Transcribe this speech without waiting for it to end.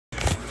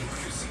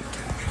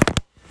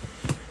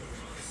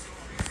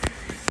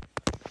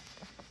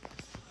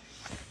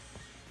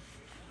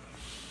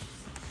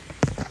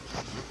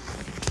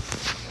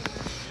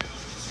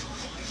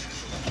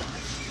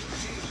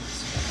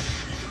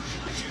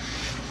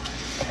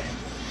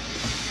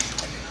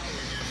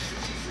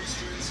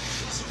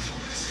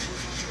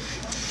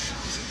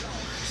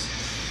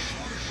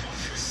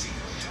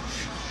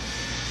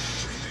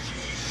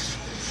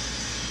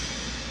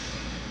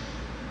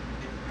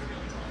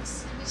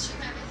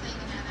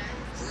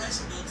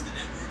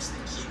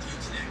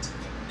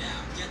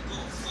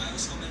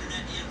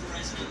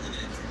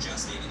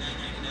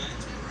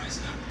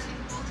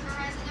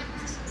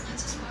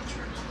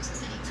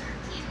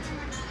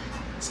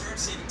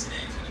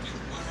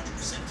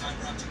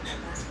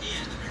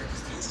and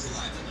America's most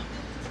reliable number.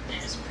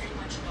 There's pretty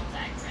much no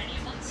lag for any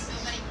of us.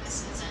 Nobody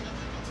misses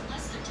anything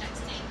unless they're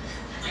texting.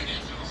 I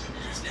get it.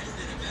 There's never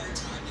been a better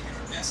time to get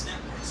our best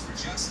networks for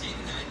just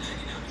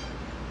 $89.99.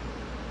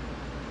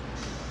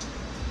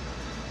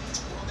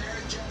 Well, there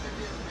at Jeff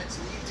McNeil, the Mets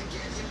need to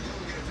get him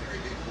going in a very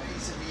big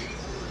ways in the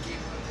 8-hole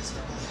game one of this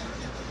doubleheader.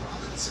 And the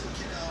Robinson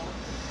Cano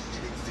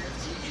hitting fifth.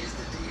 He is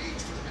the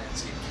DH for the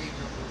Mets in game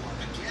number one.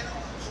 Again,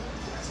 our poll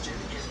question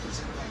is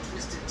presented by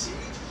Twisted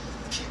Tea.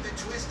 Keep it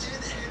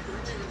twisted. And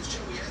earlier in the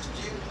show, we asked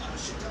you,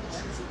 should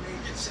doubleheaders remain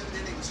at 7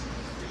 innings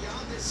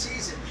beyond this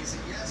season? Is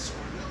it yes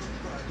or no?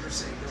 But you're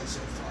saying no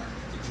so far.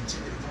 You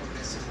continue to vote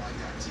at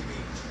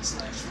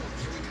SNY.TV/vote.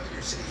 Here we go.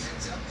 Your city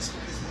heads up.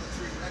 Despite his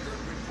 1-3 record,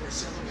 Rick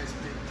Porcello has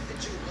been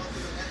pitching well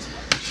for the Mets.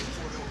 Mike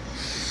Conforto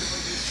is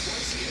going to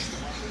twice against the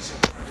Marlins. So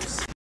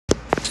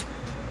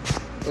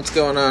What's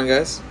going on,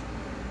 guys?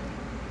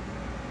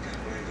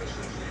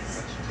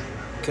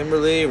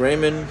 Kimberly,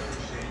 Raymond,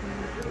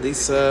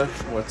 Lisa,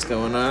 what's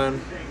going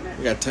on?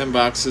 We got 10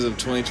 boxes of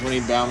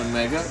 2020 Bowman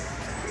Mega.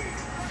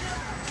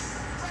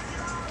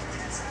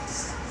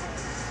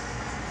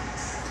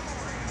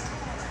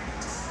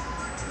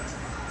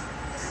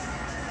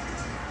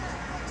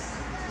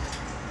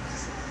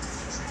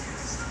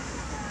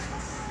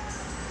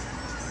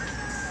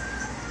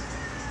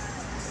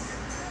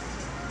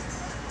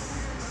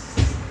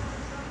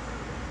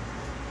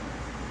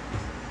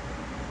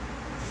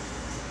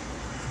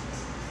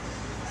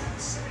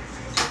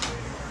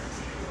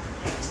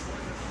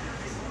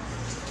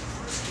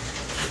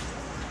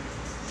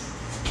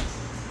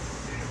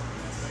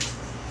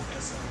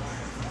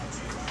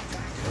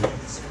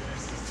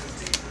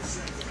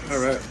 All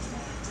right.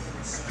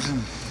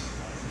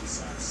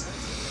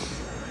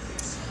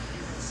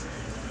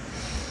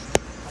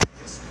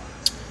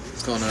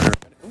 What's going on?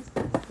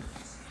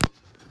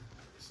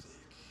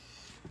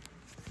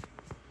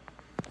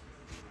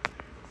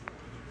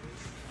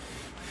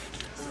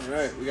 All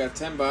right, we got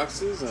 10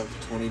 boxes of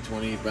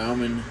 2020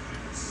 Bowman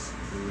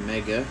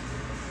Mega.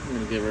 I'm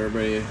gonna give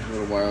everybody a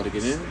little while to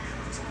get in.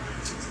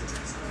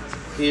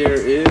 Here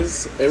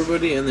is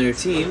everybody and their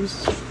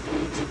teams.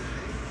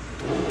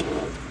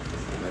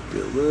 Be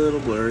a little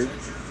blurry.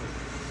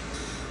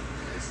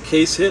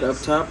 Case hit up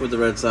top with the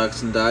Red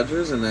Sox and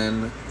Dodgers, and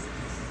then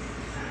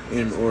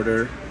in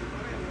order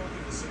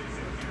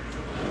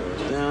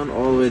down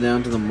all the way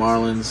down to the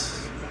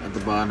Marlins at the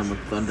bottom with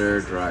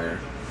Thunder Dryer.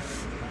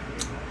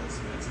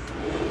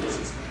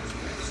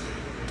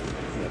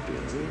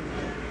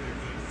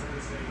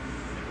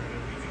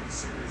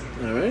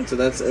 Alright, so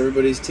that's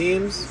everybody's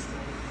teams.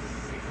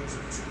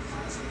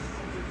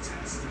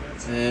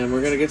 And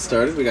we're gonna get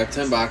started. We got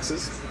 10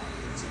 boxes.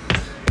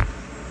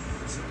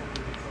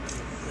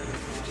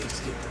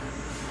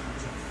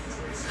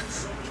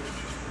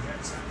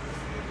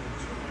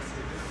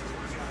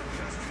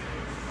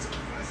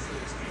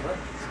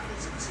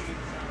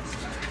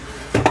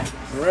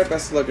 Alright,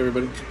 best of luck,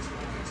 everybody.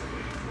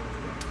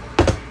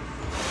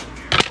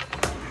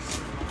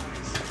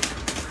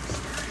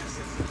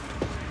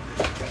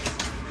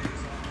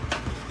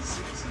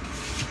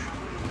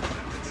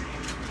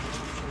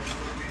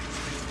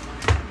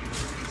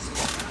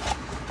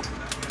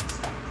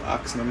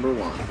 Box number 1.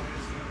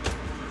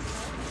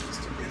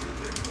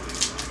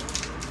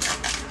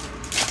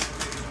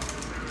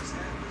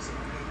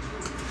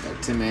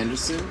 Got Tim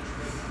Anderson,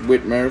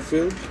 Whit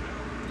Merrifield,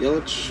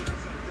 Yelich,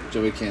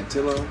 Joey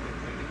Cantillo,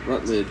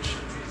 Rutledge,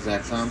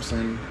 Zach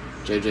Thompson,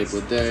 J.J.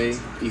 Bleday,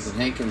 Ethan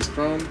Hankins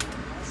Chrome,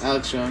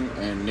 Alex Young,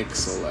 and Nick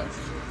Solak.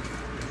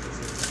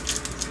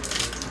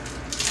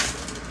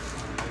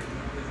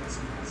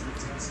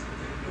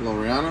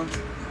 Laureano,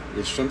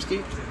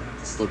 Yastrzemski,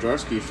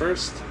 Bojarski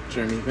first,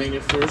 Jeremy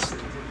Pena first,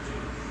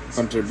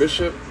 Hunter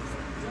Bishop,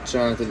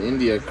 Jonathan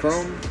India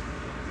Chrome,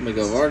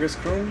 Miguel Vargas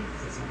Chrome,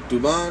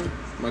 Dubon,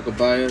 Michael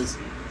Baez,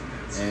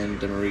 and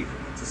Demarit.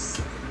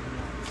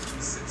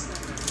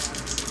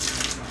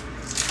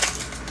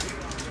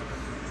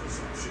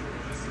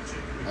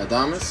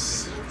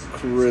 Adames,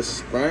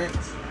 Chris Bryant,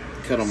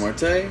 Ketel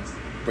Marte,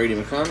 Brady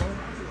McConnell,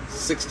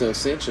 Sixto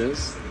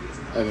Sanchez,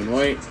 Evan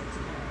White,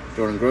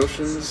 Jordan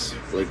Groshans,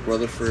 Blake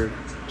Rutherford,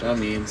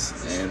 John Means,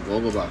 and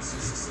Vogelbach.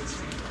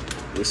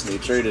 Recently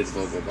traded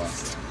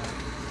Vogelbach.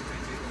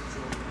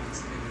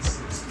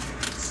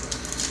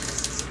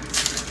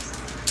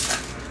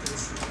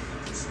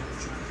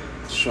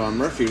 Sean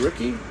Murphy,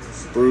 rookie,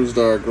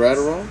 Brusdar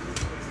Gratterall,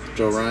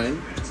 Joe Ryan,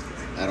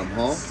 Adam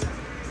Hall,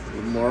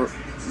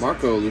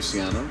 Marco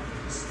Luciano,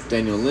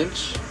 Daniel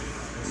Lynch,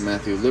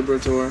 Matthew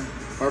Liberatore,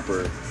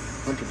 Harper,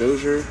 Hunter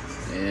Dozier,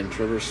 and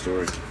Trevor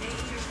Story.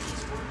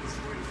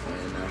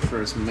 And our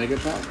first mega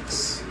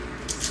packs.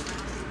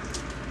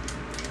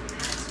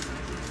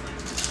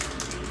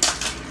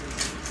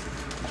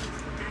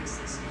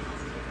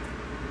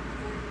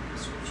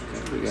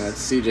 Okay, we got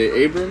CJ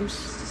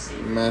Abrams,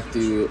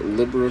 Matthew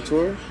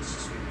Liberatore,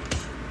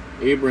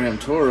 Abraham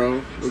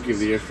Toro, Rookie of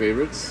the Year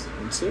favorites,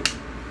 that's it.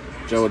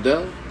 Joe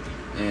Adell,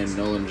 and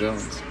Nolan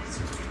Jones.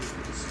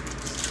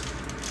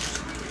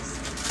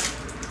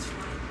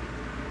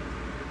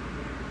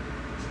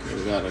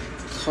 We got a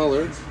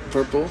color,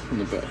 purple, in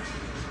the back.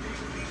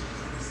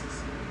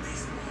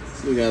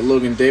 We got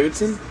Logan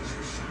Davidson.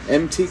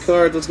 MT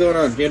card, what's going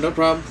on? Yeah, no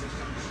problem.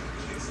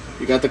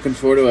 You got the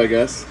Conforto, I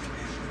guess.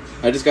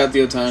 I just got the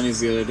Otanis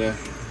the other day.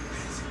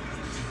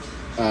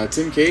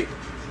 Tim Kate.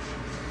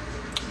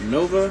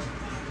 Nova.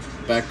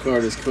 Back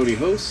card is Cody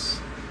Host.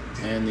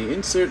 And the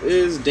insert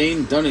is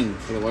Dane Dunning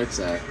for the White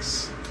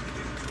Sox.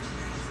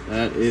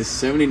 That is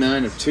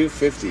 79 of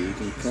 250. You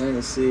can kind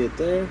of see it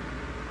there.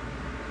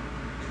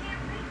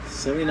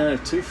 79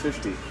 of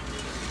 250.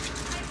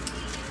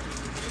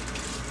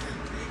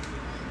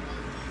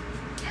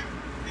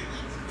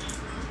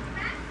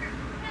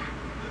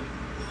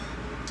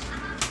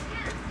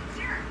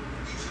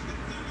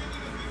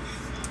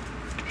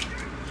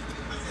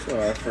 So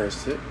our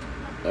first hit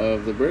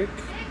of the break.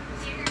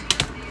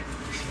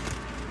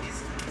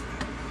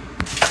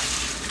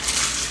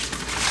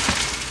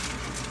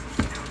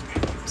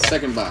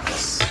 Second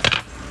box.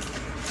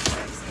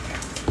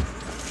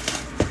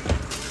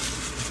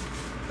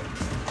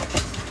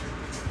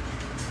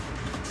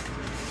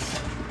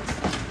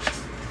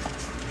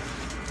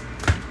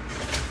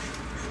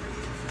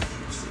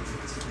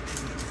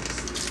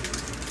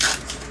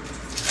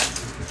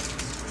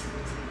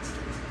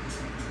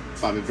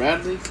 Bobby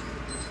Bradley,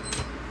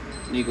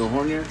 Nico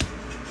Hornier,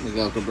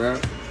 Miguel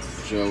Cabrera,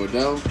 Joe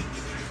Adell,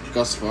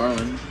 Gus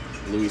Varland,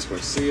 Luis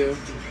Garcia,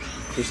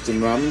 Kristen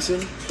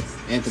Robinson,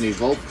 Anthony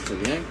Volpe for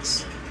the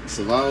Yanks,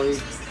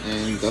 Savali,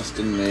 and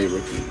Dustin May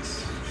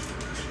rookies.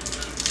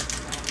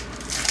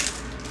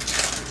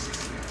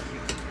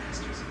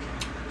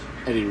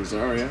 Eddie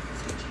Rosario,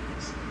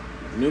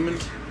 Newman,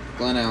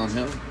 Glenn Allen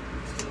Hill,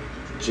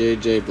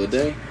 J.J.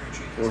 Bleday,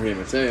 Jorge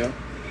Mateo,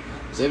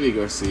 Zevi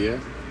Garcia,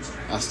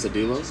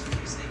 Astudillo,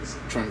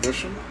 Trent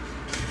Grisham,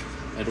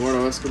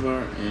 Eduardo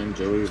Escobar, and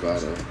Joey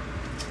Votto.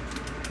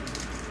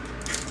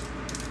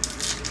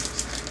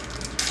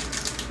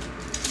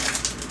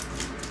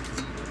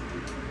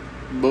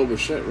 Bo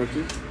Bichette,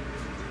 rookie.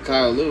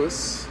 Kyle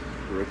Lewis,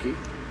 rookie.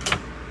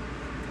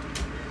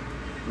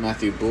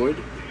 Matthew Boyd.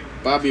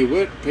 Bobby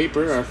Witt,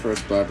 paper, our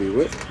first Bobby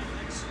Witt.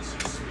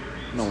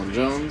 Nolan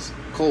Jones,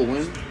 Cole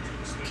Winn,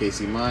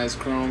 Casey Mize,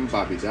 chrome,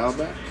 Bobby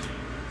Dalbeck,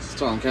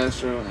 Stalin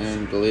Castro,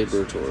 and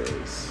Gleyber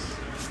Torres.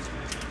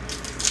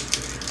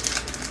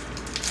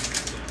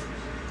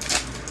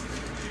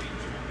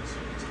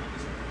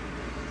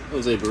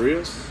 Jose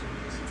Barrios,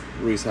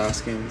 Reese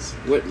Hoskins,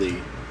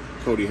 Whitley,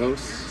 Cody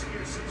Host,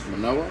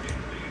 Manoa,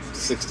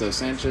 Sixto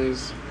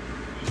Sanchez,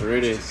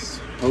 Paredes,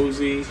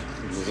 Posey,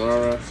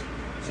 Lazara,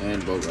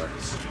 and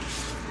Bogarts.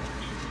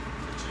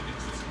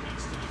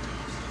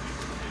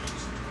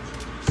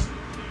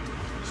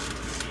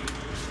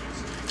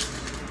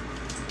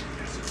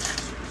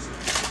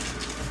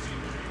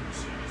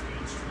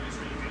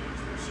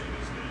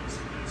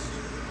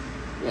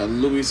 We got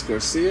Luis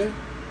Garcia,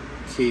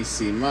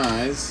 Casey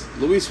Mize,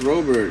 Luis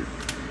Robert,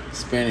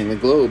 spanning the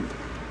globe,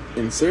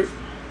 insert,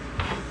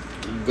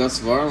 Gus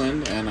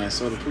Varland, and I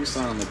saw the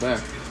Poussin on the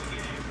back.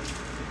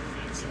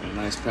 So a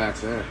nice pack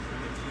there.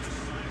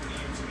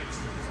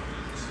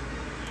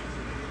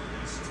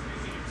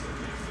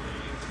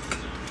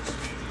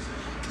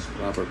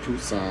 Robert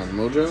Poussin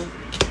Mojo,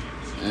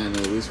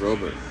 and Luis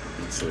Robert,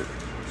 insert.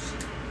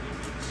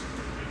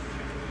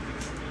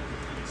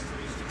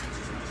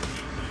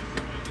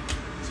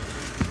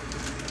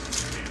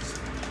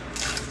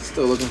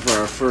 Still looking for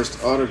our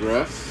first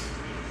autograph.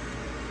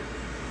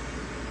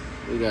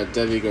 We got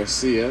Debbie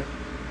Garcia.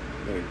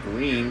 We got a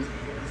green.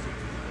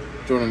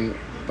 Jordan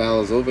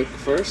Balazovic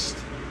first.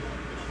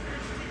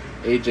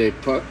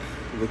 AJ Puck,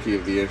 Rookie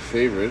of the Year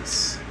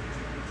favorites.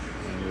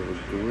 And we have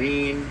a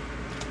green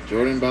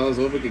Jordan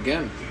Balazovic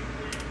again.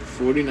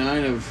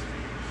 49 of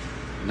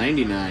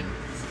 99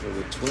 for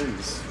the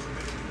Twins.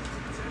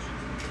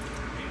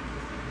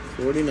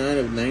 49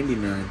 of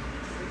 99.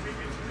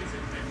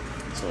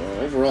 So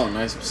overall,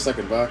 nice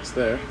second box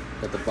there.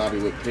 Got the Bobby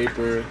Witt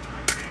paper,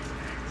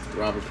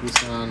 Robert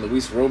Poussin,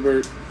 Luis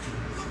Robert,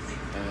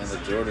 and the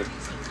Jordan.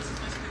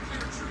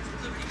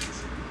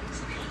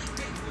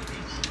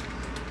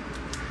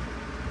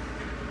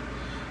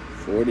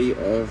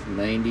 (49 of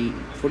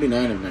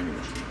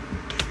 99).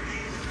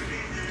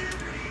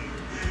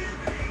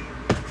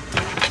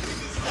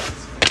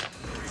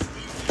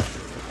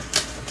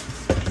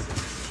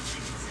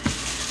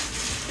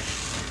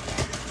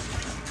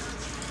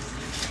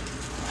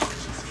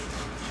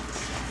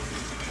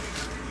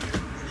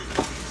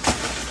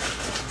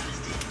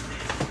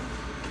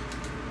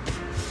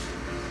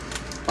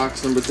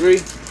 Box number 3.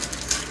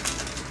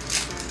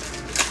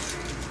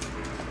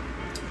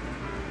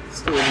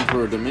 Still looking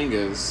for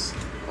Dominguez,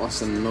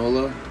 Austin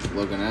Nola,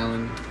 Logan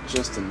Allen,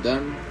 Justin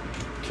Dunn,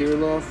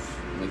 Kirilov,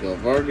 Miguel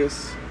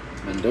Vargas,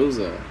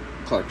 Mendoza,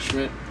 Clark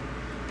Schmidt,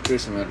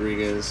 Jason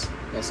Rodriguez,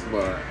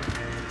 Escobar,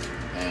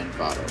 and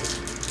Votto.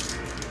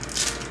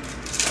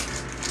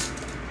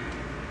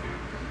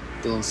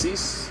 Dylan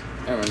Cease,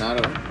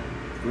 Arenado,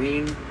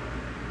 Green,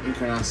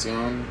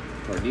 Encarnacion,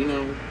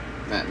 Pardino,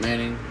 Matt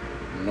Manning,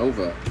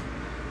 Nova,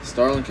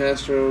 Starlin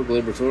Castro,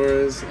 Gleyber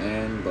Torres,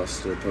 and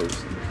Buster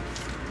Posey.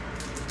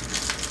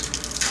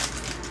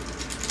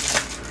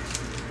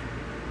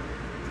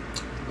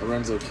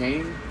 Lorenzo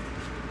Cain,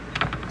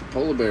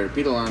 Polar Bear,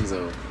 Pete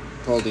Alonso,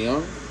 Paul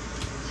DeYoung,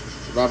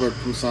 Robert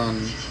Poussin,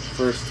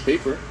 first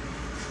paper,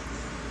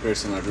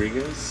 Grayson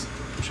Rodriguez,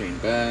 Shane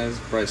Baz,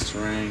 Bryce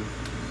Terang,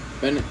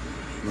 Bennett,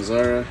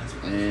 Mazzara,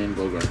 and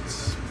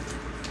Bogarts.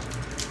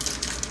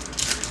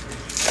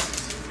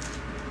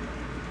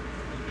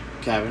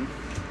 Kevin,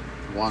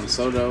 Juan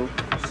Soto,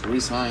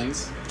 Reese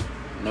Hines,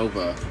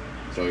 Nova,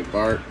 Joey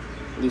Bart,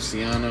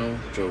 Luciano,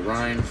 Joe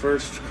Ryan,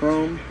 first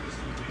Chrome,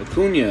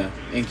 Acuna,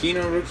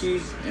 Ankino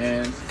rookie,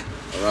 and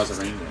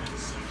Arozarena.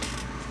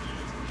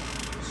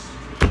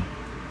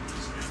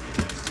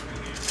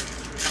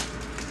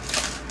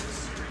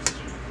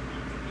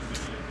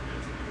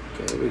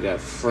 Okay, we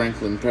got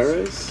Franklin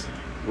Perez,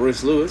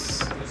 Royce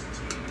Lewis,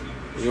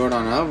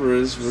 Jordan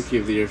Alvarez, Rookie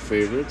of the Year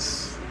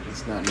favorites.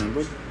 It's not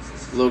numbered.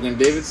 Logan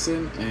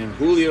Davidson and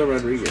Julio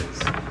Rodriguez.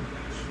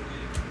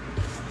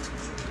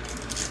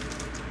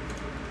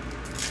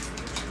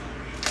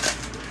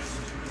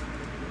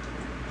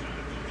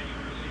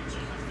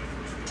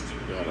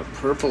 Got a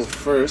purple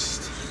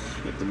first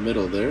at the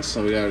middle there.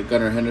 So we got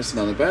Gunnar Henderson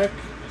on the back,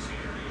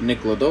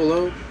 Nick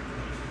Lodolo,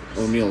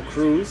 O'Neal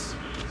Cruz,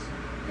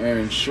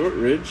 Aaron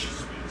Shortridge,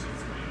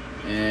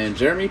 and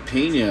Jeremy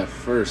Pena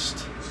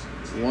first.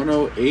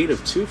 108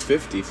 of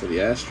 250 for the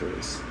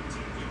Astros.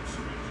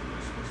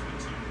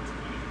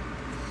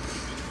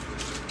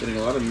 Getting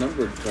a lot of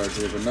numbered cards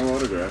here, but no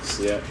autographs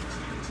yet.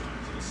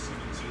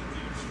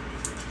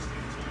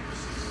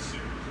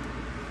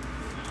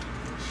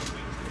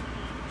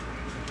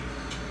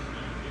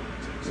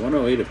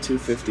 .108 of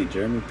 250,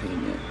 Jeremy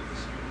Pena.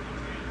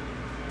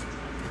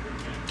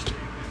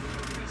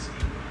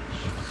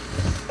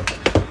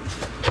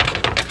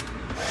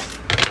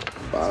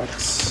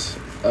 Box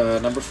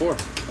number 4.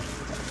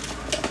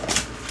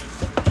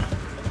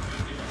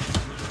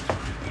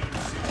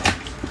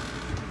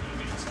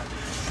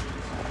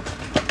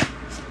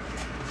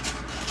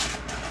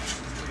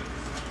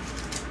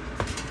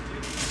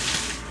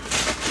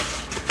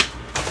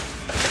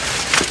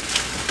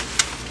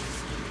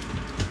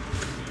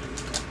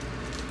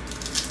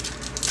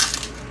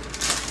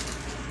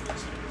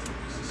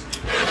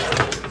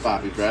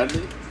 Bobby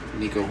Bradley,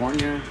 Nico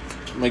Hornier,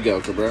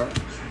 Miguel Cabrera,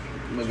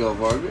 Miguel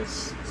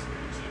Vargas,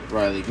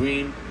 Riley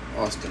Green,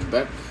 Austin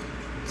Beck,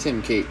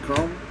 Tim Kate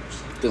Chrome,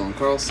 Dylan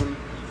Carlson,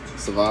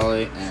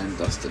 Savale, and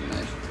Dustin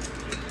May.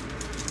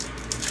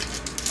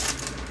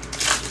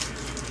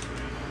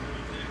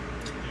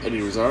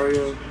 Eddie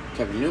Rosario,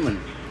 Kevin Newman,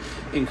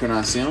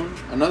 Encarnacion,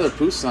 another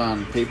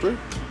Poussin paper,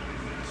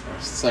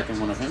 our second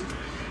one of him,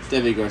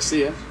 Devi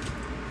Garcia,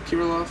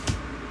 Kirilov,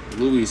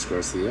 Luis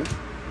Garcia,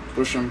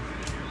 Busham,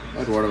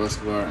 Eduardo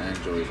Escobar, and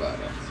Joey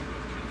Votto.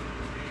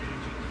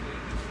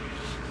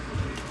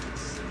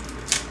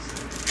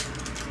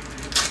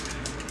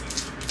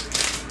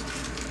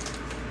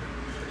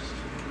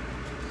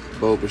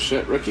 Bo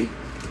Bichette rookie,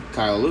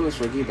 Kyle Lewis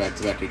rookie,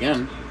 back-to-back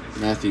again,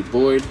 Matthew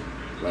Boyd,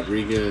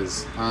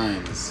 Rodriguez,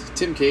 Hines,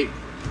 Tim Kate,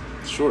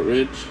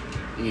 Shortridge,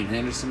 Ian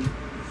Henderson,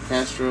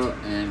 Castro,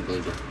 and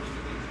Gleyber.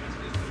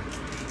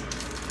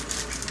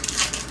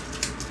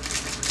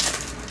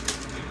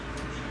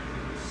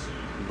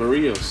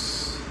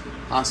 Barrios,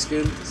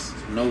 Hoskins,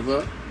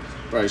 Nova,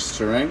 Bryce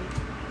Terang,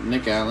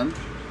 Nick Allen,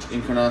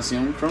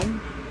 Encarnacion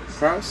Chrome,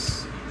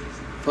 Kraus,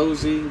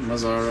 Posey,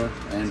 Mazzara,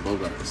 and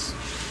Bogarts.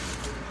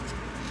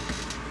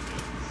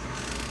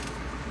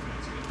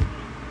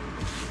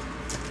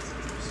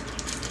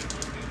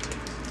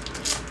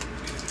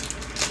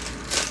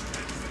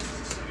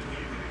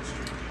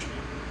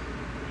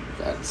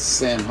 Got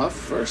Sam Huff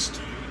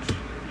first,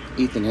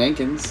 Ethan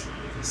Hankins,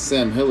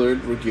 Sam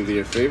Hillard, Rookie of the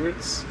Year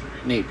favorites,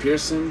 Nate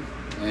Pearson,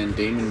 and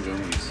Damon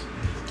Jones.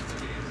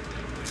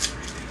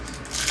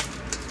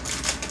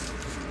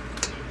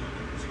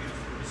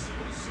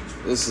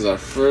 This is our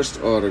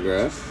first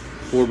autograph,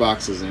 4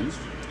 boxes in.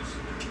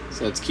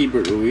 So that's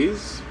Keibert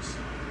Ruiz.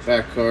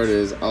 Back card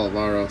is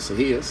Alvaro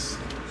Sahias.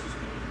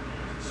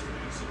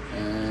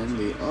 And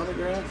the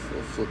autograph,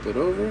 we'll flip it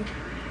over.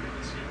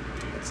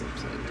 That's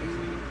upside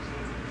down.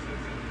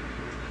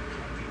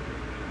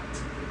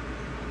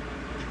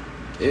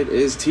 It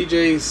is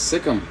TJ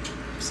Sikim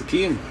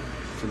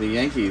for the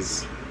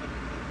Yankees.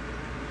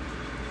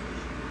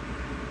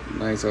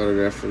 Nice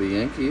autograph for the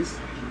Yankees.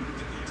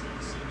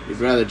 You'd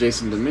rather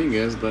Jason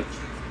Dominguez, but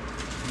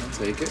I'll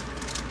take it.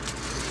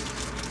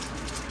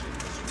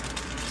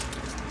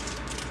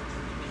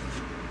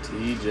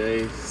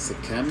 TJ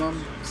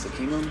Sikim.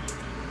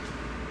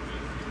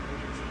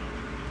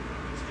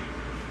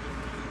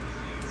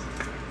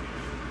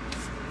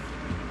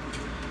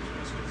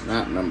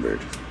 Not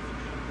numbered.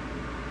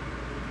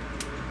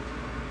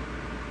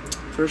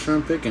 First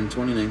round pick in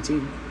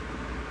 2019.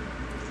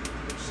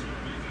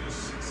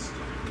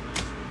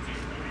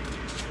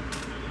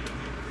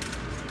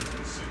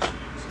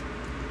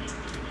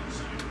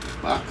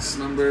 Box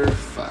number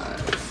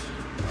 5.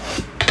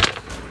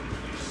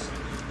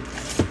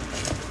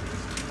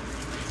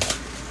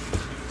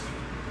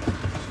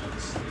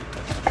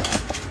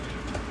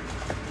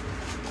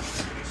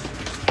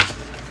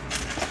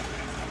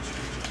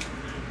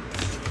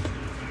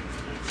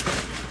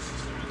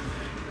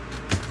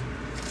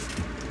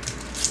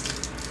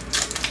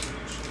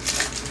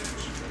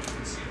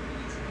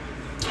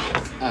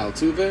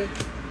 Altuve,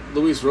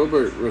 Luis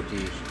Robert,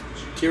 rookie,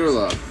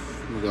 Kirilov,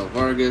 Miguel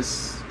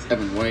Vargas,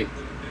 Evan White,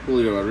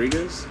 Julio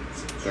Rodriguez,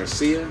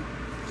 Garcia,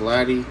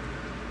 Vladdy,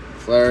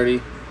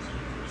 Flaherty,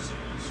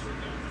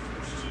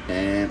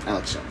 and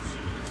Alex Young.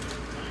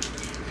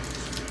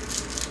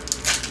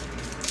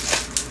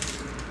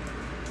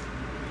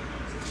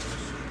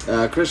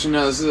 Christian,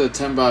 now this is a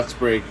 10-box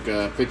break.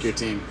 Pick your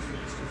team.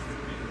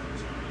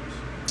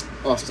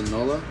 Austin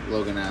Nola,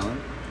 Logan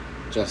Allen,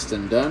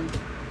 Justin Dunn,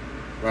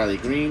 Riley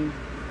Green,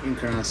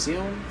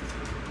 Encarnacion,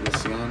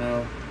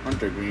 Luciano,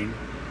 Hunter Green,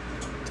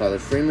 Tyler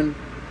Freeman,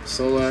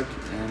 Solak,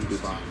 and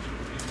Bowman.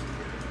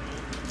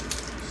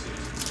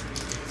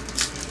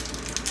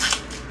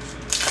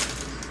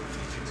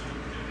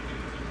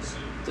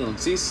 Dylan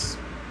Cease,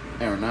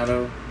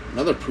 Arenado,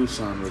 another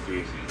Poussin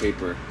rookie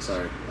paper.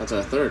 Sorry, that's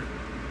our third.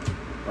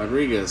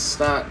 Rodriguez,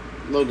 Stott,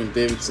 Logan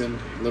Davidson,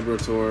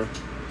 Liberator,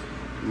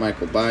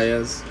 Michael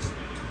Baez,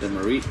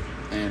 Demarit,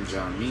 and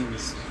John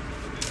Means.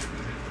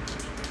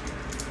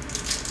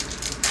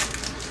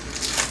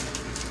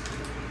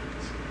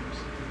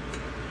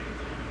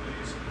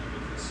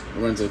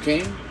 Lorenzo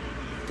Cain,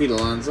 Pete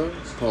Alonso,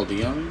 Paul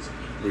DeYoung,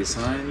 Reese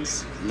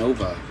Hines,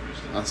 Nova,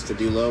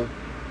 Astudillo,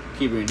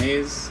 Keebreen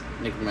Hayes,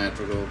 Nick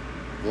Madrigal,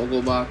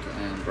 Vogelbach,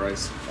 and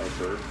Bryce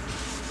Harper.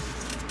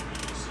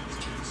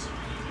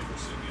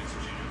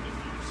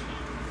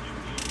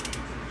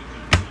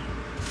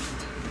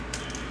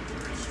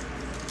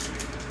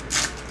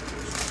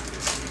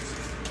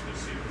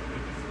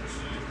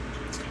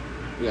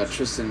 We got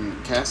Tristan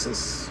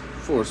Casas,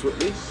 Forrest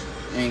Whitley,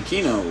 and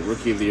Keno,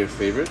 Rookie of the Year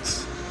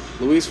favorites.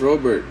 Luis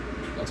Robert,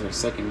 that's our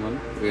second one.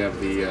 We have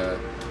the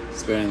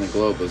Spanning the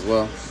Globe as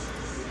well.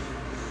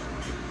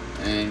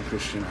 And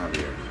Christian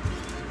Javier.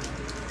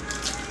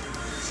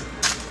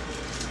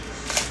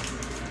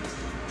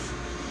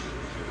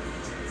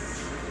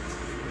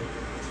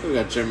 We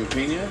got Jeremy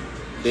Pena,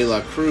 De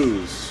La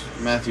Cruz,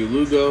 Matthew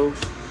Lugo,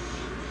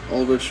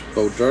 Ulrich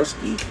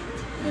Bojarski,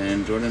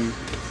 and Jordan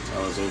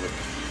Alazovic.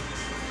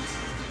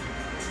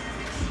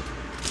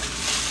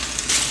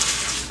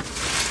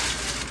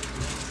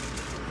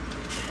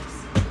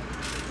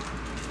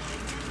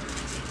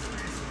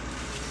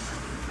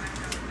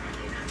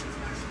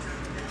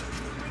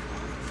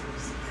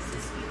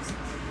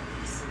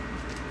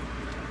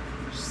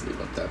 Just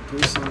leave up that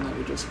Poussin that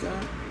we just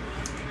got.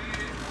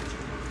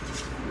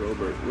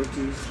 Robert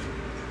rookie.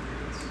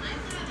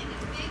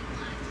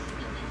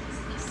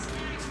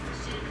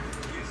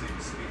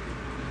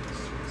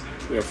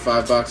 We have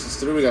 5 boxes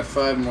through. We got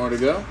 5 more to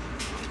go.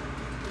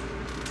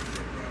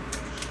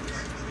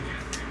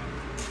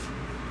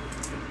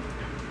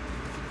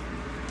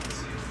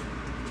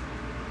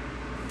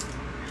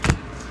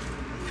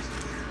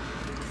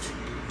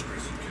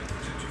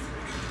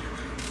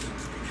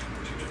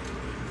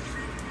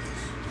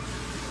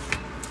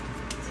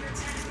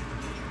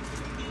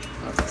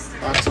 Okay,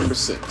 box number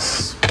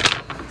 6.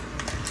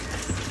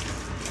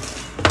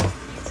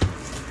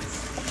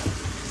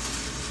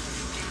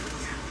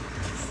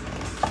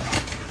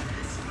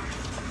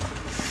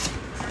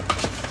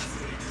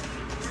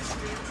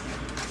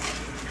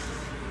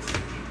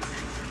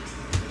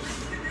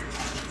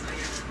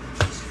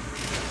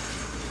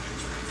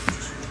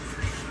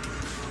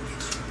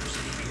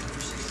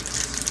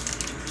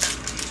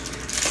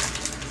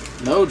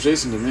 No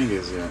Jason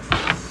Dominguez yet.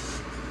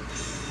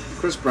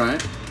 Chris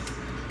Bryant,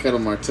 Kettle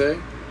Marte,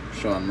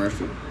 Sean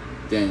Murphy,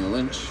 Daniel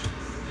Lynch,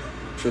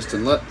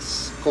 Tristan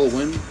Lutz, Cole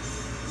Winn,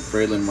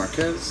 Braylon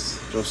Marquez,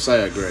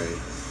 Josiah Gray,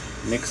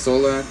 Nick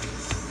Solak,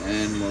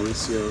 and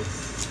Mauricio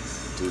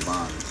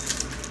Dubon.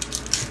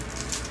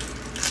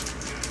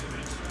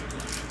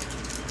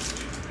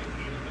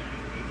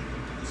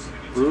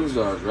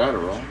 Brusdar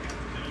Gratterall,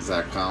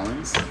 Zach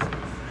Collins,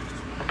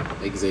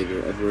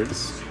 Xavier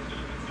Edwards,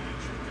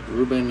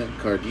 Ruben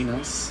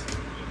Cardenas,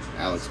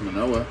 Alex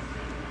Manoah,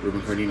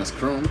 Ruben Cardenas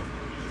Chrome,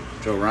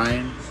 Joe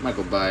Ryan,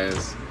 Michael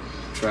Baez,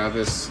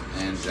 Travis,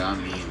 and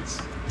John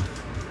Means.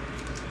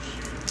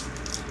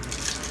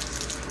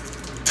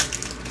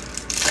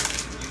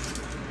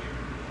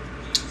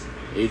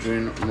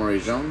 Adrian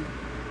Morejon,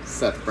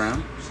 Seth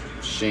Brown,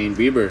 Shane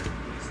Bieber,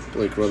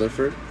 Blake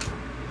Rutherford,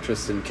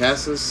 Tristan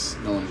Casas,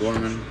 Nolan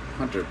Gorman,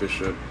 Hunter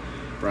Bishop,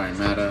 Brian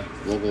Matta,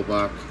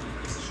 Vogelbach,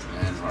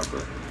 and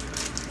Harper.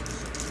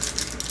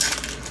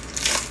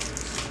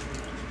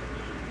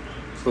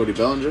 Cody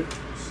Bellinger,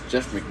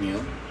 Jeff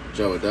McNeil,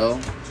 Joe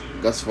Adell,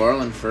 Gus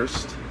Varland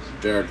first,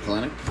 Jared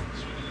Kalenic,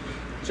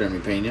 Jeremy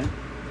Pena,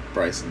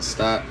 Bryson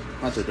Stott,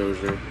 Hunter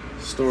Dozier,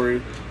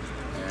 Story,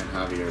 and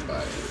Javier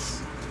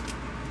Baez.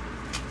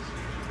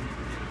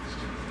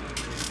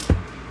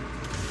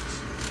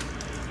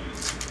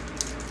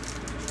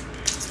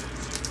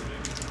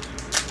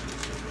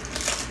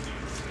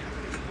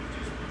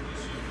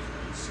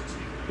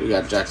 We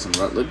got Jackson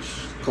Rutledge,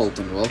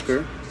 Colton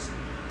Welker,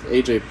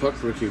 AJ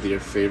Puck, Rookie of the Year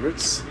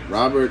favorites,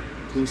 Robert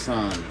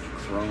Poussin,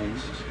 Chrome.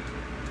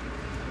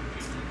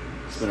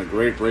 It's been a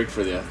great break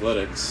for the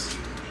Athletics.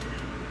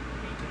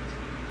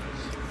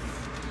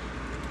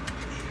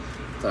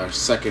 It's our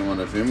second one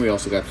of him. We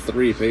also got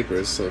 3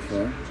 papers so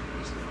far.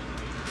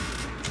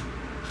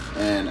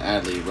 And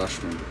Adley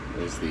Rushman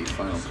is the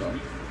final card.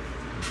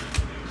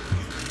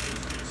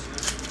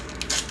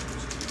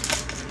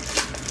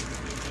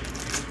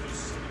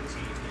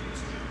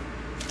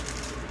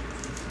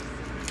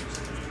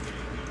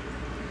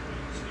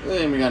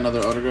 Then we got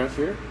another autograph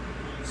here.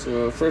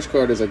 So first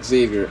card is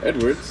Xavier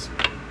Edwards.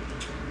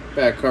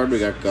 Back card we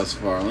got Gus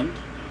Varland.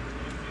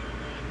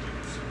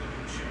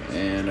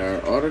 And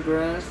our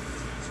autograph,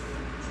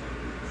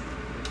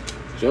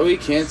 Joey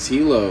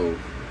Cantillo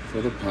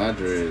for the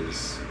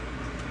Padres.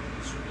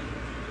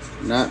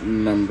 Not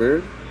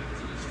numbered.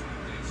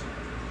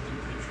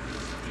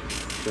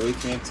 Joey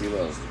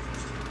Cantillo.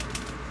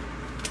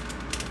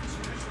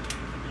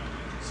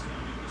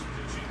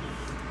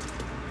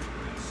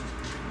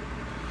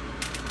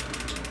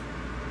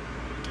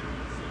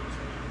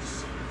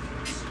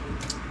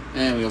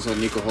 And we also have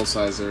Nico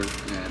Holsizer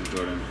and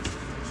Jordan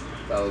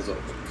Balazovic.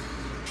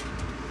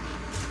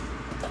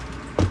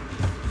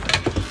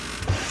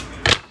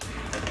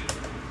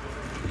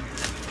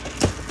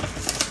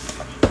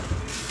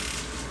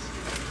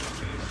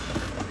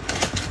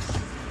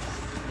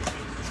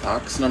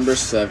 Box number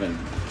 7.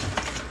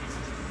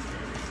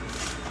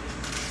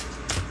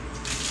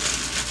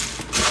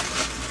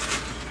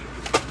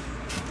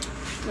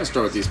 Let's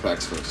start with these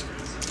packs first.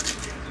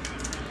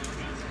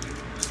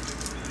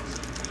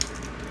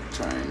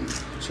 Try and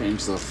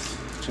change the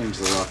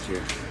lock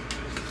here.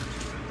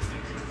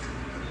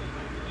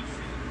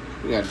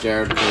 We got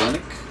Jared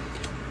Kelenic,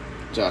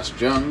 Josh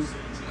Jung,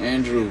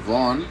 Andrew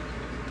Vaughn,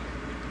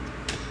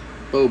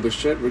 Bo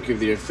Bichette, Rookie of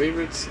the Year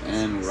favorites,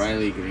 and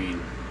Riley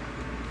Green.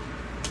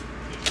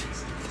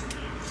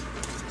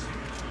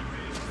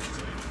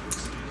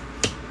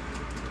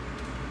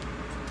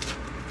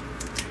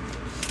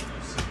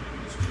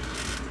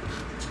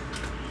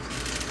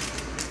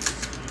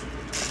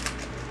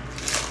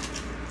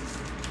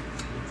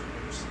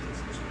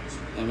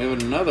 And we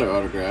have another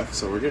autograph,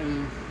 so we're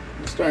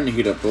starting to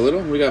heat up a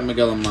little. We got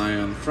Miguel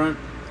Amaya on the front,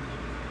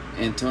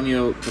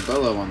 Antonio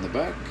Cabello on the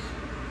back,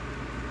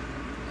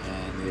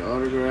 and the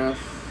autograph,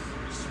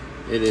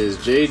 it is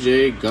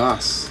J.J.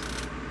 Goss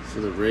for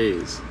the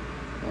Rays.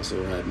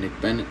 Also had Nick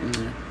Bennett in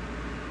there,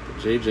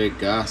 but J.J.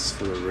 Goss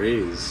for the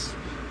Rays.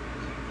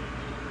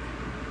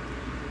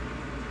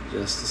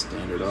 Just a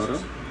standard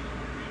auto.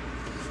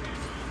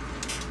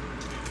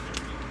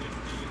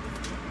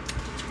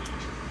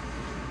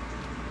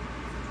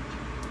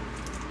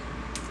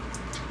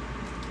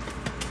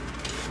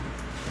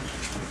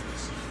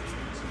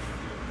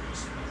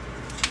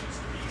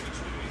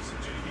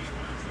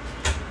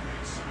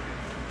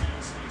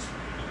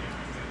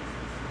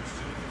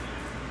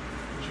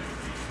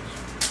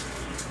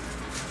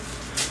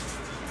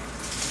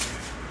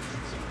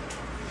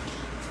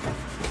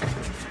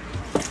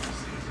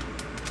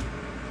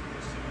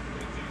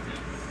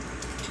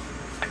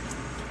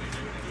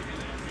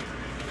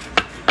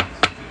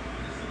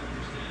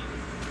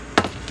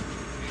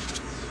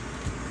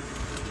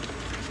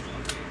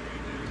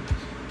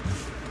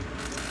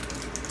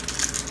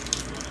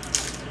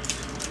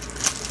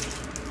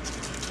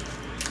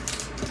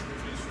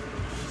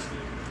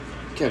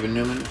 Kevin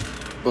Newman,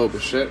 Bo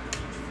Bichette,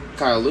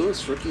 Kyle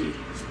Lewis, rookie,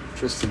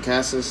 Tristan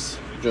Cassis,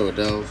 Joe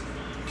Adell,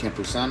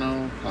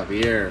 Campusano,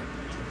 Javier,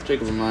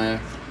 Jacob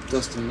Amaya,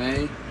 Dustin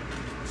May,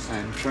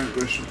 and Trent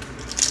Grisham.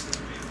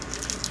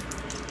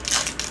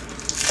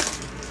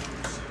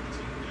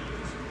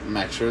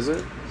 Max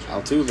Scherzer,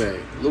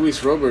 Altuve,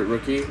 Luis Robert,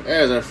 rookie,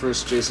 as our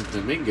first Jason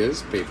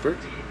Dominguez paper,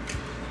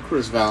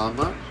 Chris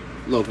Vallimont,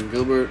 Logan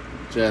Gilbert,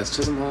 Jazz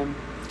Chisholm,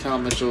 Cal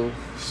Mitchell,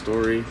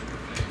 Story,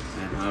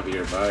 and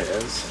Javier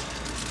Baez.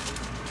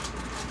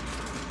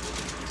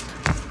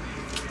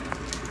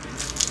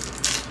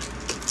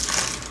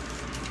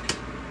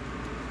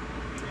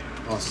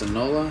 Austin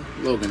Nola,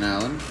 Logan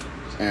Allen,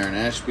 Aaron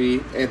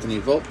Ashby, Anthony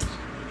Volpe,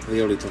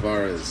 Leody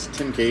Tavares,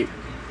 Tim Cate,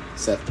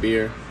 Seth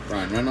Beer,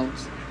 Ryan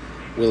Reynolds,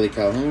 Willie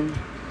Calhoun,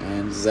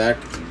 and Zach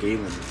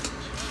Galen.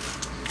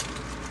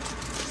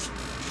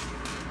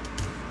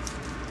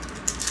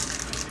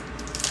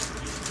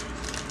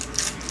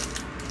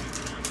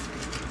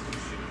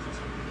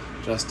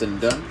 Justin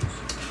Dunn,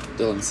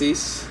 Dylan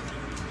Cease,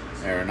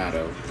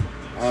 Arenado,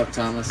 Alec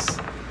Thomas,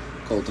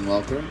 Colton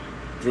Welker,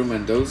 Drew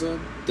Mendoza,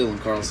 Dylan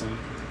Carlson,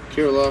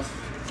 Kirilloff,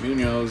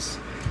 Munoz,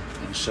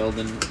 and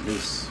Sheldon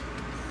Moose.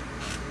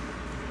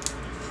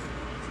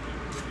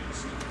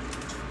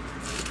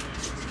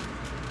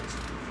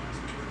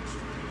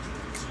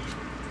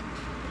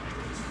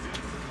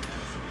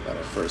 Got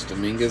our first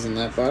Dominguez in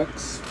that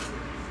box,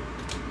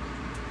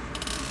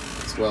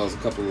 as well as a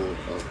couple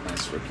of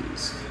nice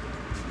rookies.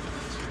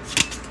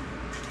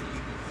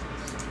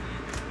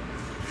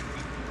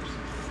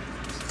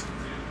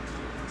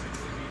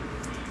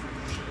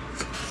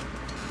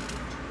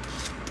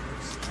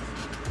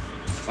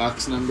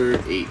 Box number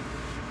 8.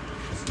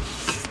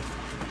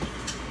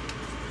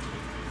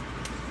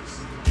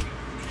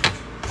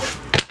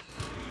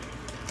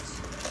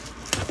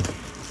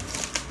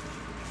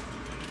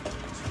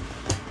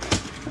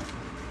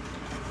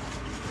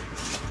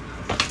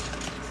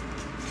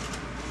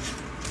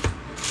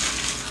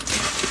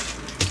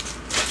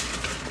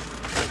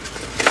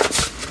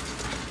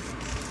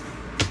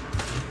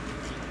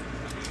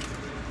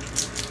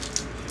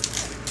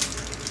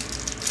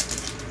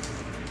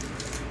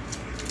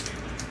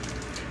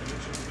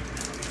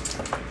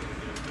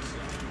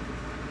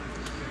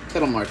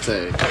 Kettle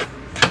Marte,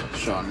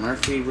 Sean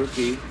Murphy,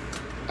 rookie,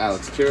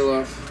 Alex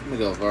Kirilloff,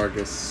 Miguel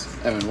Vargas,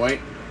 Evan White,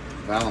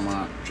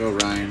 Valamont, Joe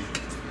Ryan,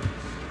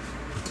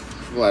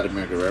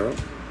 Vladimir Guerrero,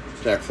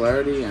 Jack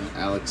Flaherty, and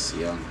Alex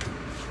Young.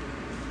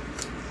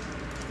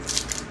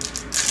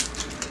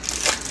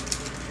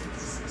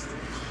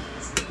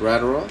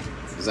 Gratterall,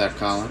 Zach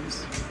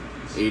Collins,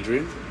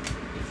 Adrian,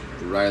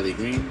 Riley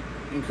Green,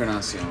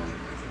 Encarnacion,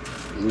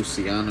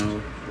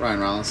 Luciano, Ryan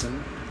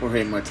Rollison,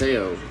 Jorge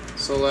Mateo,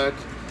 Solak,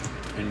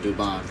 and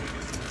Dubon.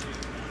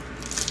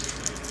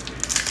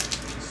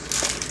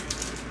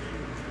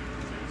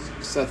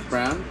 Seth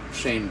Brown,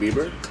 Shane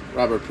Bieber,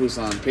 Robert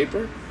Pusan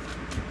paper,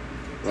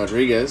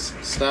 Rodriguez,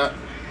 Stott,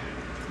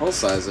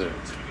 Holsizer,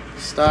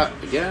 Stott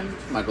again,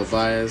 Michael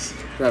Baez,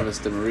 Travis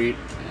DeMarit,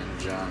 and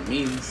John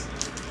Means.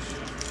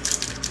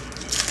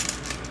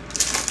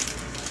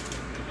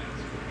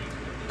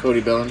 Cody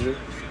Bellinger,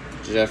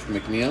 Jeff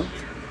McNeil.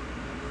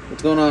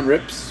 What's going on,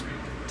 Rips?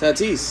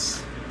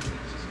 Tatis,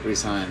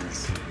 Reese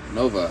Hines,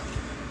 Nova,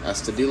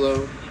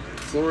 Astudillo,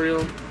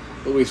 Florial,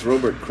 Luis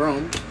Robert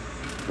Chrome,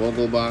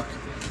 Vogelbach,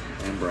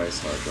 and Bryce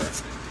Harper.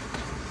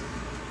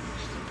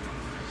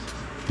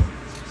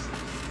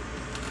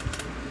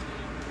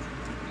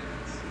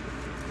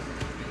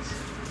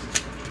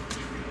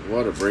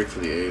 What a break for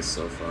the A's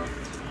so far.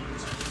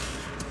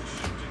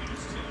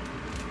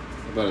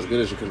 About as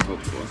good as you could have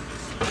hoped for.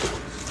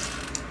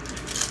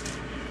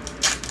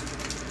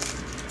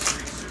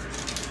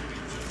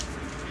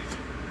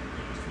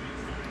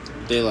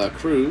 De La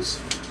Cruz,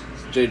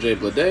 JJ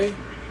Bleday,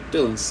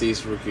 Dylan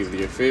Cease, Rookie of the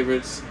Year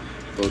favorites,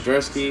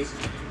 Bojarski,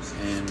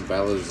 and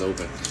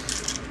Balazovic.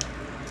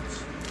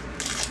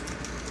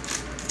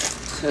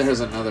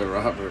 There's another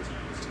Robert.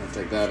 I'll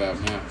take that out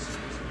now.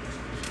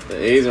 The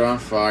A's are on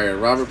fire.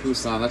 Robert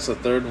Pusan, that's the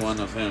third one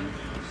of him.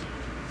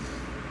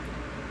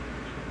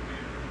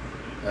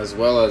 As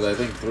well as, I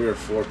think, 3 or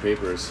 4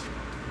 papers.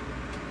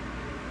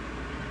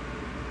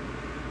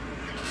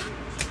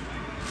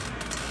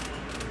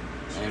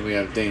 And we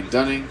have Dane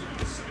Dunning,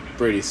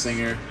 Brady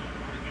Singer,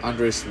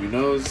 Andres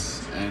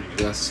Munoz, and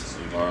Gus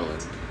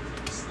Varland.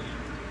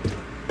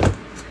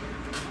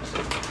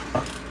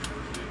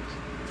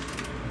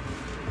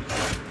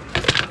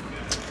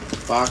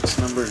 Box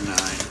number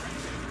 9.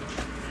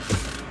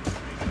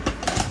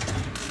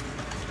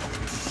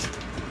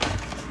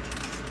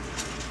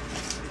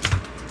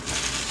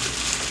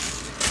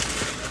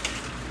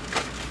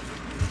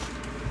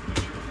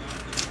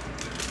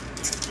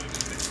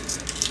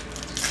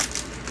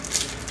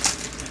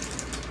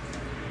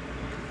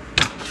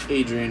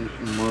 Adrian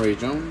Murray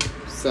Jones,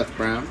 Seth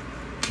Brown,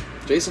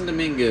 Jason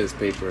Dominguez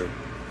paper,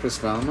 Chris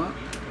Valmont,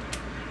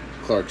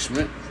 Clark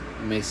Schmidt,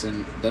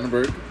 Mason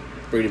Dunneberg,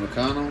 Brady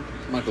McConnell,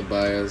 Michael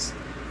Baez,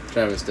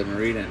 Travis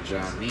DeMarit, and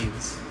John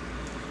Means.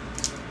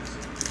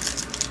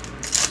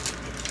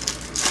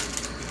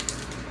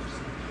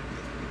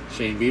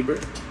 Shane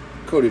Bieber,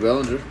 Cody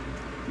Bellinger,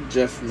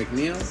 Jeff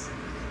McNeil,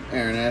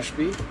 Aaron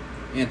Ashby,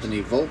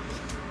 Anthony Volpe,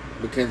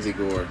 Mackenzie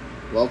Gore,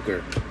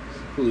 Welker,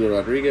 Julio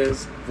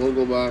Rodriguez,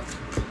 Vogelbach,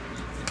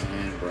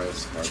 and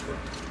Bryce Harper.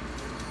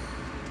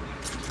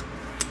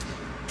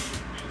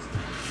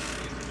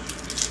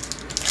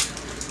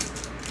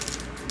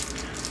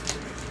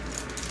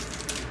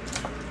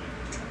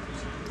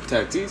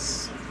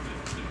 Tatis,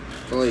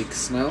 Blake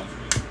Snell,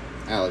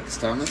 Alex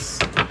Thomas,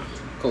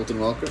 Colton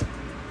Welker,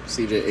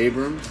 CJ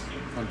Abrams,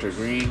 Hunter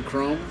Green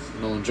Chrome,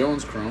 Nolan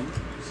Jones Chrome,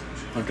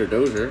 Hunter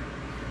Dozier,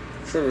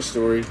 Trevor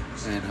Story,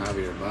 and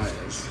Javier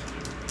Baez.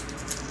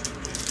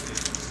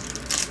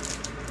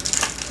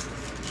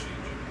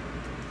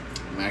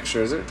 Max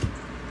Scherzer,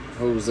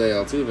 Jose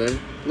Altuve,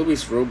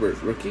 Luis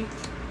Robert rookie,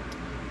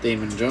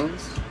 Damon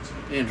Jones,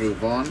 Andrew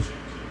Vaughn,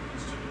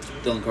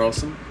 Dylan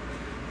Carlson,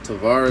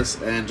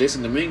 Tavares, and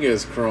Jason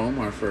Dominguez Chrome,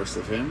 our first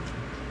of him,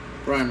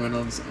 Brian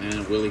Reynolds,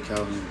 and Willie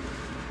Calhoun.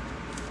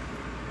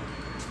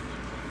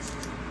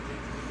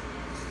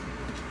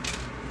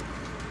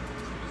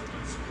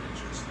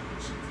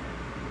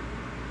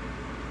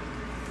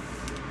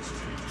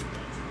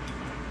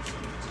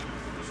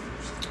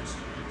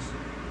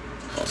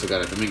 Also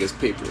got a Dominguez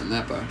paper in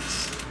that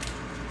box.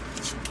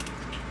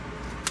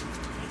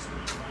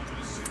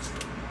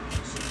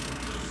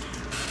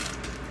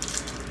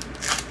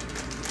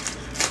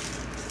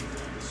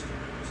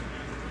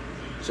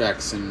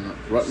 Jackson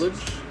Rutledge,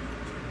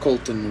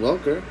 Colton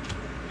Welker,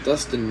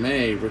 Dustin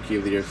May, Rookie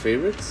of the Year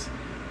favorites,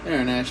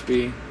 Aaron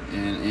Ashby,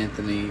 and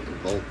Anthony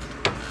Volpe.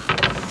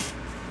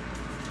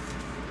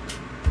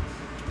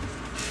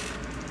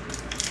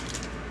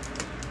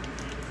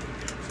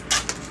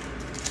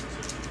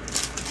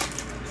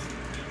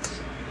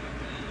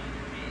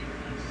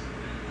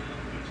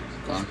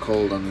 Gone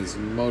cold on these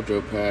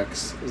Mojo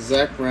packs.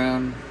 Zach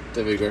Brown,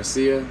 Devi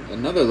Garcia,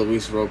 another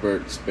Luis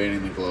Robert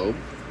spanning the globe,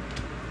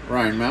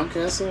 Ryan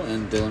Mountcastle,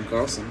 and Dylan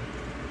Carlson.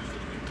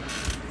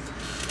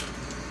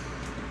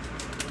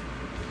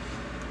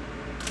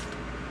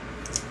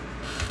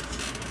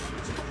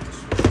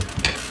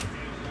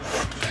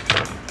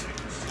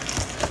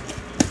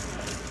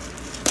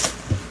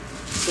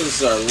 So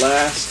this is our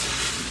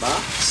last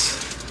box.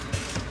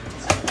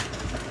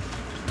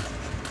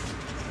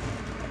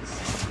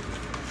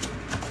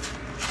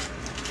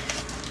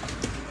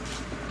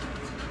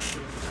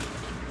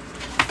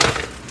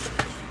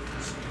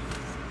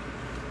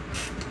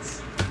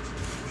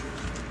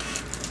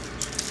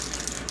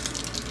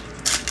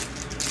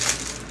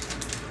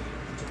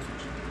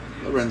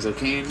 Lorenzo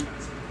Kane,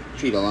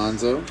 Pete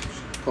Alonso,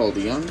 Paul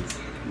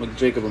DeYoung,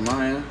 Jacob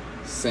Amaya,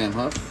 Sam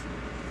Huff,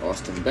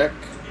 Austin Beck,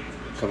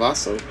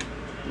 Cavasso,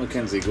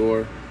 Mackenzie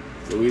Gore,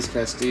 Luis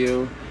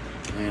Castillo,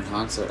 and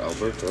Hanser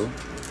Alberto.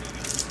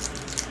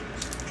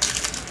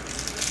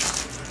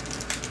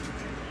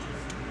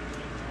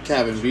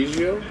 Kevin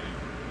Biggio,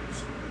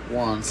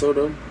 Juan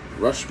Soto,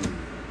 Rushman,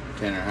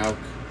 Tanner Houck,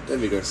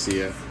 Debbie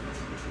Garcia,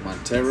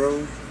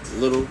 Montero,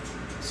 Little,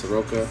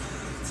 Soroka,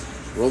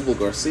 Robel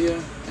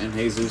Garcia, and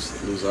Jesus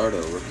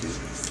Luzardo, rookie.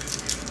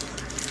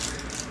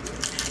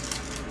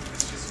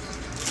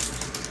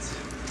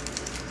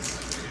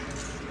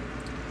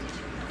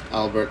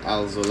 Albert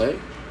Alzolay,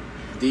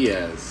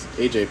 Diaz,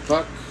 AJ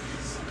Puck,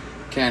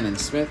 Cannon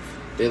Smith,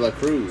 De La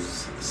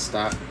Cruz,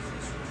 Stott,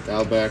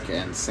 Dalbeck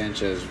and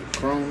Sanchez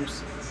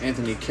Chromes,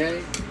 Anthony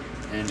Kay,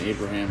 and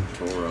Abraham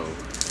Toro.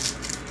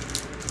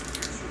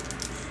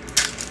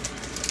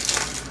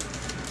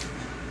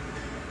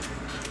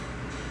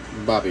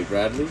 Bobby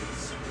Bradley,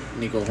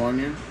 Nico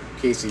Hornier,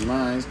 Casey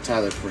Mize,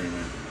 Tyler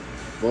Freeman,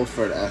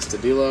 Wilfred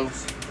Astudillo,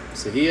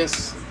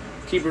 Sahias,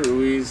 Keeper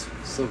Ruiz,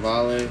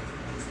 Savale,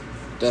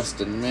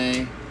 Dustin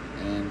May,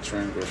 and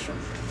Trent Grisham.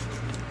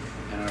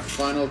 And our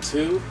final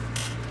two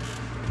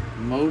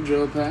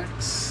Mojo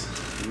packs,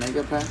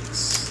 Mega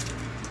packs.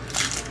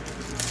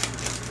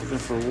 Looking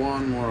for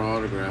one more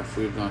autograph.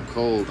 We've gone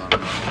cold on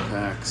Mojo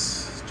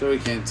packs. Joey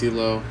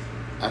Cantillo,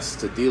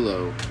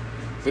 Astudillo,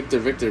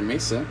 Victor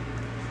Mesa,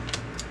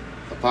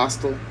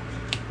 Apostle,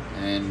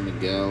 and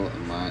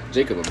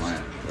Jacob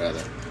Amaya,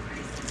 rather.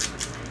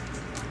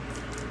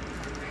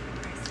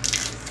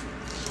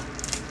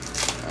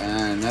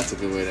 And that's a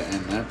good way to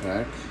end that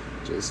pack.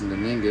 Jason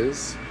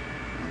Dominguez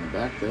on the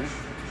back there.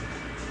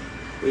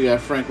 We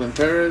got Franklin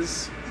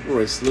Perez,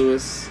 Royce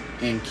Lewis,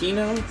 and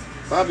Keno,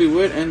 Bobby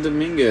Witt, and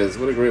Dominguez.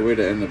 What a great way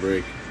to end the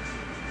break.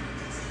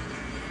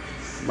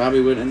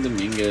 Bobby Witt and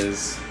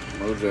Dominguez,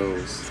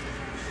 Mojos.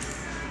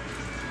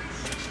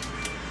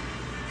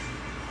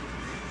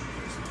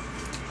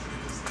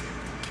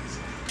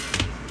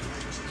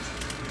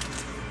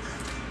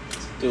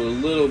 Do a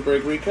little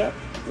break recap.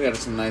 We had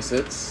some nice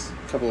hits,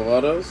 a couple of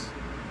autos.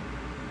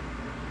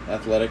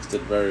 Athletics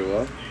did very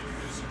well.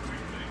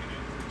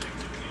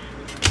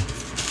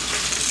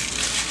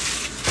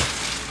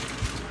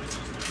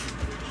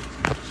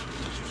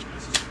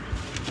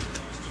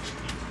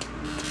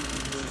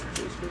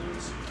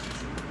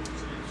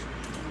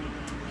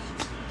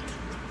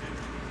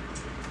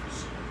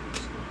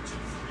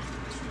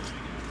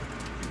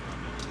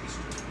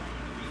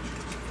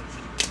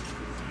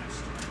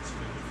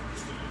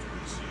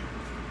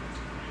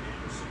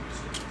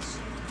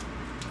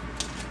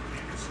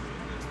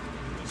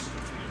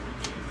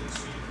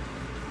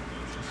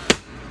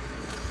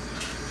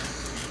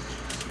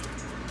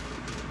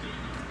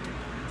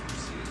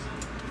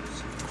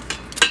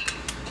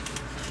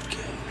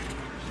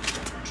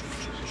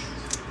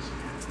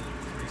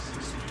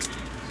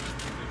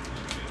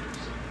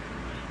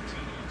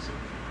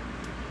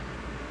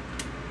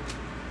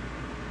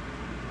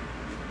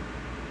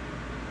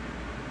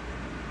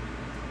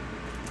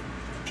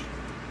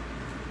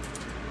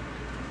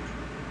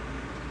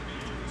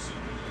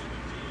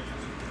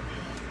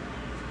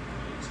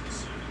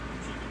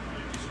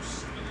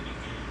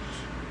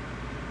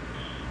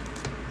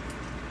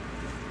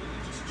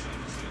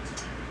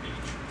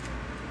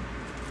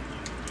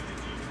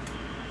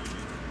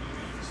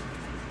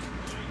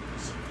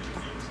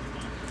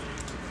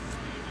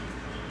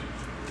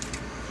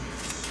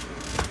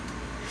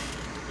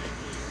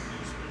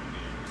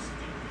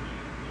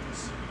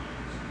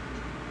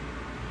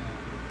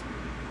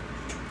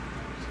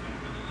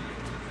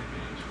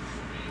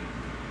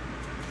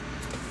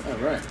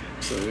 Alright,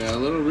 so we got a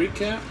little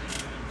recap.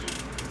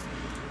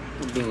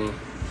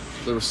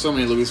 There were so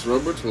many Luis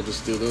Roberts, we'll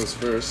just do those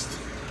first.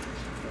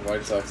 The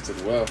White Sox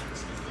did well.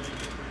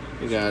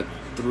 We got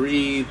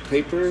 3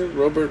 paper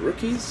Robert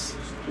rookies,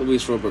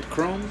 Luis Robert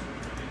Chrome,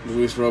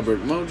 Luis Robert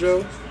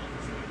Mojo,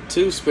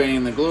 2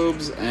 spanning the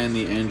Globes, and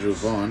the Andrew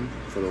Vaughn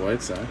for the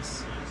White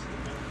Sox.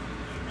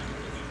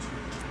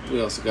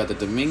 We also got the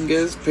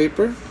Dominguez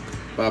paper,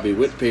 Bobby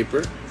Witt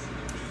paper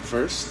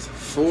first,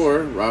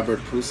 4 Robert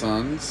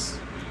Pusons,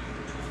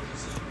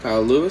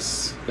 Kyle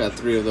Lewis, got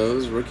 3 of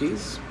those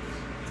rookies.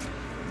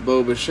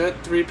 Bo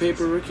Bichette, 3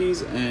 paper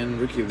rookies, and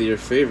Rookie of the Year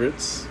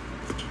favorites.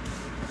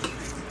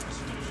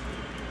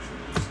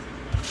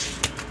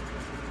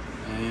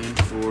 And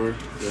for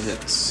the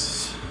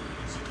hits,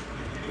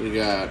 we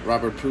got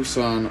Robert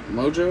Puson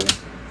Mojo,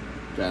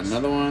 got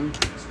another one,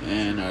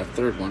 and our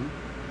third one.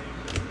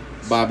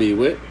 Bobby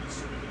Witt,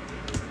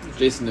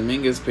 Jason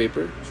Dominguez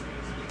paper,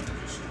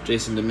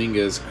 Jason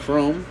Dominguez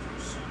Chrome,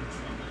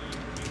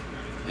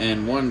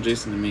 and 1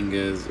 Jason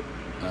Dominguez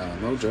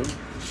Mojo.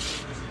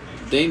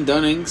 Dane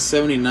Dunning,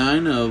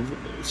 79 of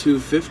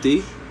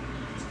 250.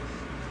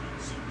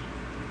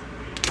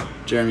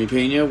 Jeremy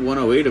Pena,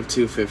 108 of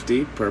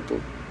 250,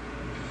 purple.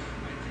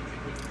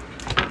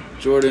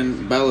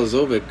 Jordan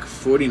Balazovic,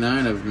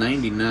 49 of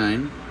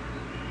 99,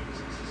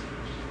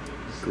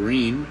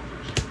 green.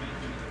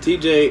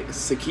 TJ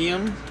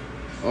Sakiam,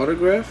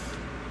 autograph.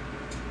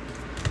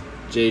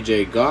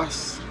 JJ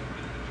Goss.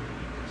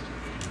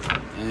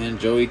 And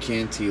Joey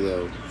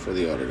Cantillo for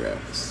the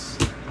autographs.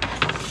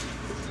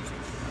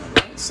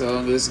 Alright,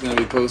 so this is going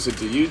to be posted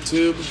to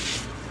YouTube.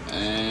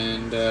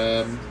 And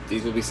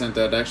these will be sent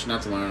out, actually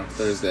not tomorrow,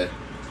 Thursday.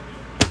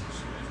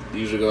 They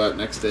usually go out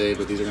next day,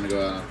 but these are going to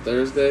go out on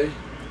Thursday.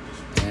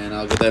 And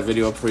I'll get that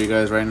video up for you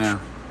guys right now.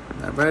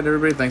 Alright,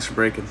 everybody, thanks for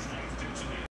breaking.